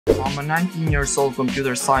I'm a 19 years old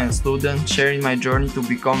computer science student sharing my journey to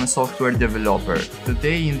become a software developer.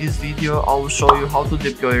 Today in this video I will show you how to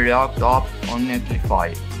deploy React app on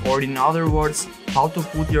Netlify, or in other words, how to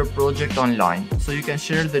put your project online so you can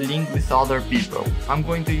share the link with other people. I'm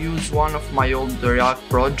going to use one of my old React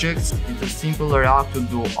projects. It's a simple React to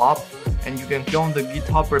do app, and you can clone the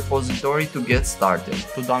GitHub repository to get started.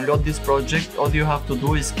 To download this project, all you have to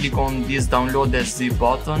do is click on this download as zip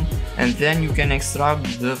button, and then you can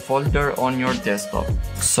extract the folder on your desktop.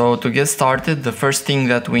 So to get started, the first thing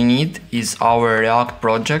that we need is our React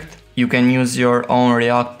project. You can use your own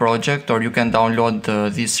React project, or you can download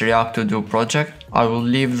this React to do project. I will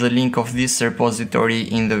leave the link of this repository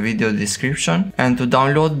in the video description. And to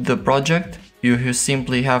download the project, you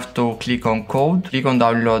simply have to click on code, click on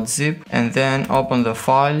download zip, and then open the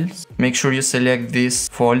files. Make sure you select this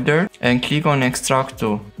folder and click on extract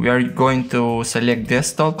to. We are going to select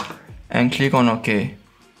desktop and click on OK.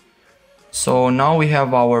 So now we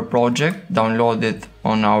have our project downloaded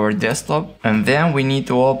on our desktop, and then we need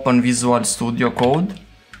to open Visual Studio Code.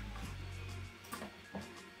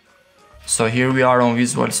 So here we are on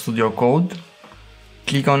Visual Studio Code.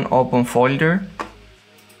 Click on open folder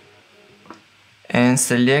and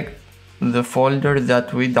select the folder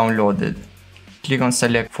that we downloaded. Click on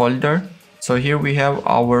select folder. So here we have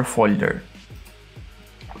our folder.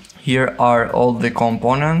 Here are all the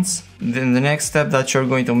components. Then the next step that you're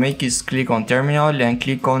going to make is click on terminal and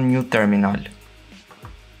click on new terminal.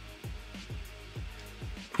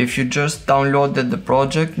 If you just downloaded the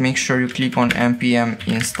project, make sure you click on npm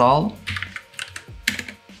install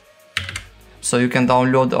so you can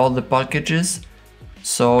download all the packages,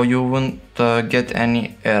 so you won't get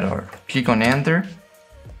any error. Click on enter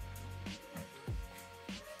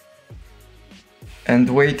and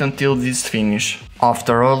wait until this finish.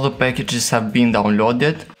 After all the packages have been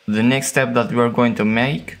downloaded, the next step that we are going to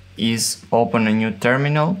make is open a new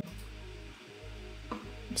terminal.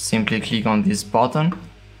 Simply click on this button,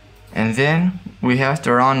 and then we have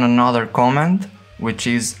to run another command, which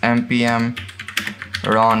is npm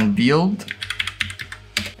run build.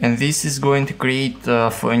 And this is going to create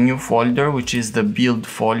a new folder, which is the build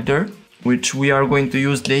folder, which we are going to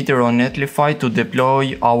use later on Netlify to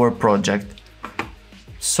deploy our project.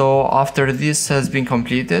 So after this has been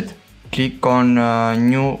completed, click on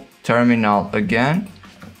new terminal again,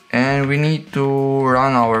 and we need to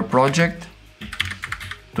run our project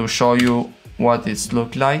to show you what it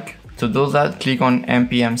looks like. To do that, click on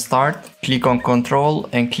npm start, click on control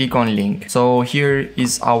and click on link. So here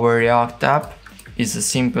is our React app. It's a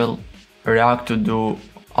simple React to do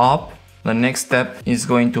app. The next step is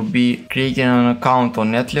going to be creating an account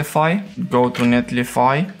on Netlify. Go to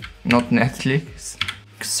Netlify, not Netflix.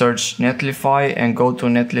 Search Netlify and go to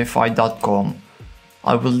netlify.com.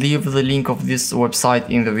 I will leave the link of this website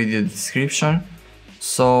in the video description.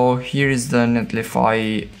 So here is the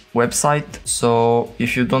Netlify website. So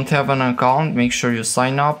if you don't have an account, make sure you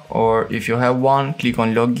sign up, or if you have one, click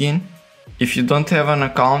on login. If you don't have an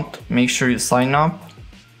account, make sure you sign up.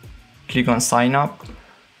 Click on sign up,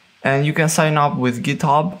 and you can sign up with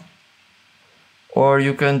GitHub, or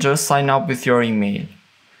you can just sign up with your email.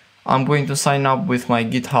 I'm going to sign up with my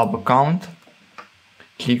GitHub account.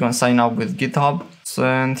 Click on sign up with GitHub. So,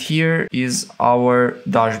 and here is our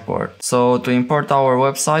dashboard. So to import our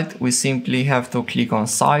website, we simply have to click on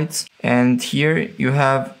sites, and here you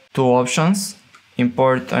have two options: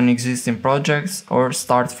 import an existing project or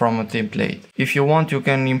start from a template. If you want, you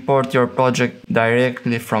can import your project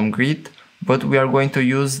directly from Git, but we are going to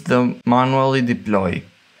use the manually deploy.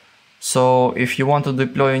 So if you want to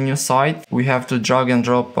deploy a new site, we have to drag and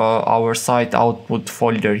drop our site output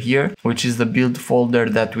folder here, which is the build folder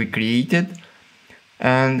that we created,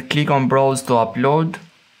 and click on browse to upload,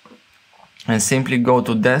 and simply go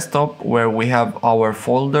to desktop where we have our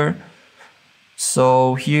folder.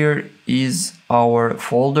 So here is our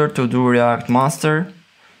folder to do React master,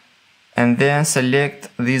 and then select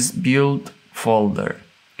this build folder.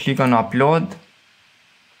 Click on upload,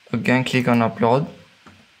 again click on upload,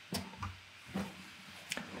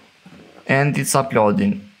 and it's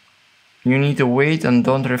uploading. You need to wait and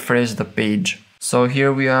don't refresh the page. So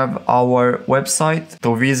here we have our website.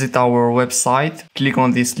 To visit our website, click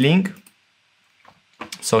on this link.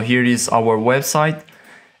 So here is our website,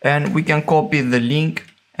 and we can copy the link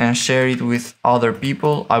and share it with other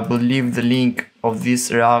people. I will leave the link of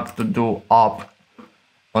this React to do app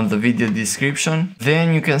on the video description.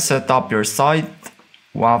 Then you can set up your site.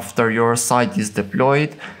 After your site is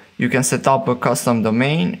deployed, you can set up a custom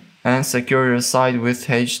domain and secure your site with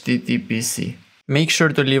HTTPC. Make sure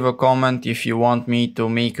to leave a comment if you want me to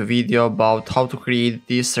make a video about how to create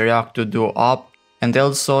this React to do app And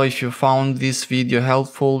also, if you found this video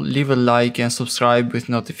helpful, leave a like and subscribe with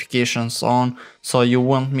notifications on so you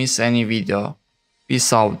won't miss any video.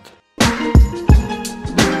 Peace out.